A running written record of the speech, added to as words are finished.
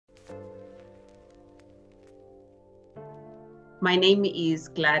My name is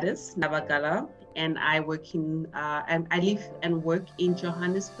Gladys Nabagala, and I live and work in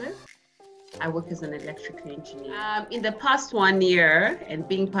Johannesburg. I work as an electrical engineer. In the past 1 year, and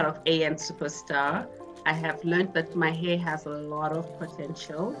being part of AN Superstar, I have learned that my hair has a lot of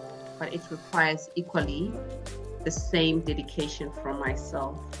potential, but it requires equally the same dedication from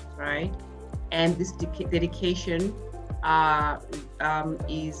myself, right? And this dedication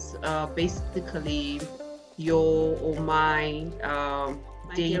is basically your or my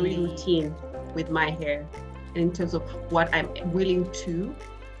daily routine with my hair, in terms of what I'm willing to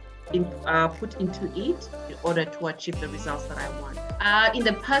put into it in order to achieve the results that I want. In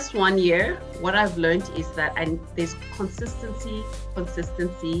the past 1 year, what I've learned is that there's consistency for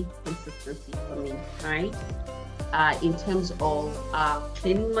me, right? In terms of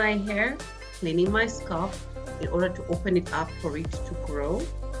cleaning my hair, cleaning my scalp, in order to open it up for it to grow.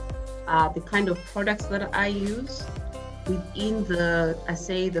 The kind of products that I use within the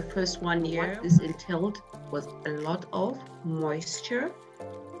first 1 year, what this entailed was a lot of moisture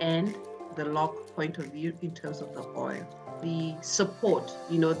and the lock point of view in terms of the oil. The support,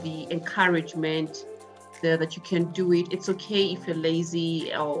 the encouragement that you can do it. It's okay if you're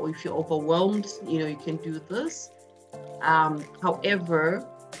lazy or if you're overwhelmed, you can do this. However,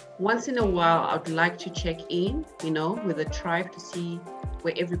 once in a while, I'd like to check in, with the tribe to see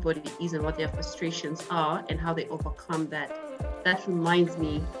where everybody is and what their frustrations are and how they overcome that. That reminds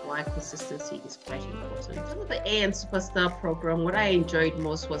me why consistency is quite important. Some of the AN Superstar program, what I enjoyed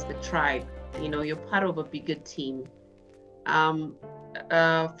most was the tribe. You're part of a bigger team. From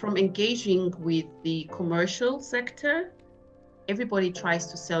engaging with the commercial sector, everybody tries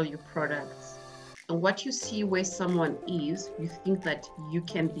to sell you products. And what you see where someone is, you think that you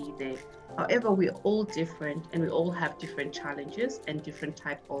can be there. However, we're all different and we all have different challenges and different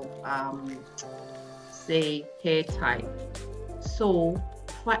type of, hair type. So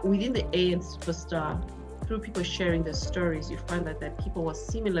within the AN Superstar, through people sharing their stories, you find that people were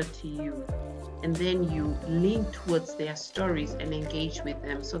similar to you, and then you lean towards their stories and engage with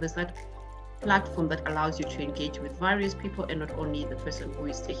them. So there's that platform that allows you to engage with various people and not only the person who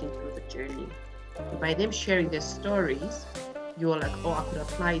is taking through the journey. By them sharing their stories, you're like, oh, I could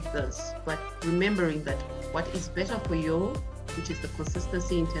apply this. But remembering that what is better for you, which is the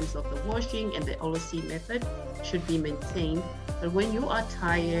consistency in terms of the washing and the LOC method, should be maintained. But when you are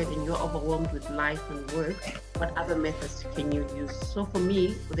tired and you're overwhelmed with life and work, what other methods can you use? So for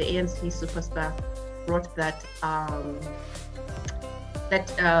me, the ANC Superstar brought that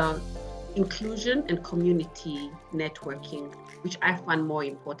inclusion and community networking, which I find more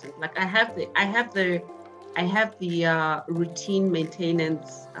important. Like I have the routine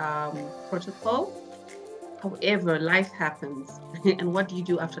maintenance protocol. However, life happens. And what do you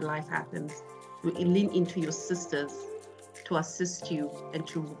do after life happens? You lean into your sisters to assist you and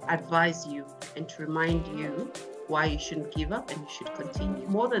to advise you and to remind you why you shouldn't give up and you should continue.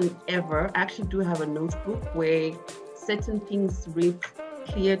 More than ever, I actually do have a notebook where certain things ring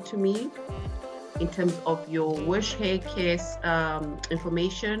clear to me in terms of your wash hair care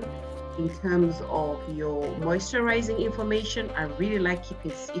information, in terms of your moisturizing information. I really like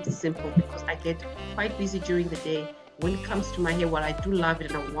keeping it simple because I get quite busy during the day. When it comes to my hair, while I do love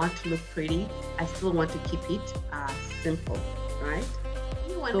it and I want to look pretty, I still want to keep it simple, right?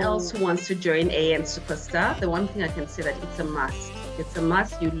 Anyone else who wants to join AN Superstar, the one thing I can say that it's a must. It's a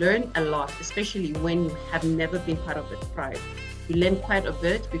must. You learn a lot, especially when you have never been part of the tribe. You learn quite a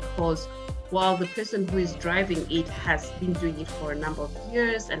bit because while the person who is driving it has been doing it for a number of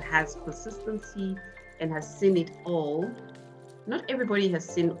years and has consistency and has seen it all, not everybody has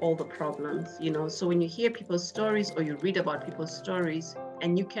seen all the problems, So when you hear people's stories or you read about people's stories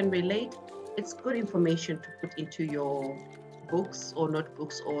and you can relate, it's good information to put into your books or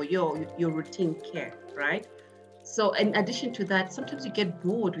notebooks or your routine care, right? So in addition to that, sometimes you get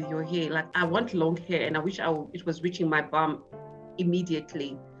bored with your hair. Like, I want long hair and I wish it was reaching my bum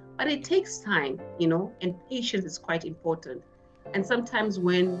immediately. But it takes time, and patience is quite important. And sometimes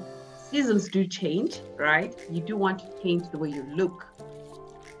when seasons do change, right, you do want to change the way you look.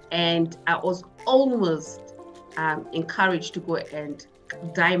 And I was almost encouraged to go and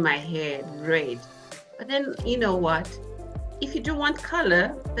dye my hair red. But then, you know what? If you do want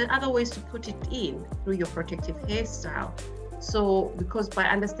color, there are other ways to put it in through your protective hairstyle. So, because by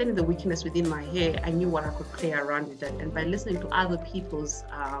understanding the weakness within my hair, I knew what I could play around with that. And by listening to other people's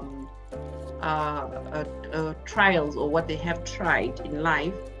trials or what they have tried in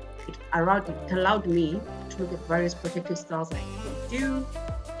life, it allowed me to look at various protective styles I can do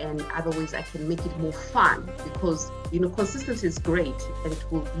and other ways I can make it more fun, because consistency is great and it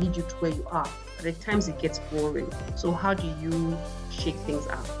will lead you to where you are, but at times it gets boring. So how do you shake things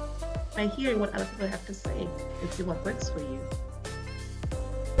up? By hearing what other people have to say and see what works for you.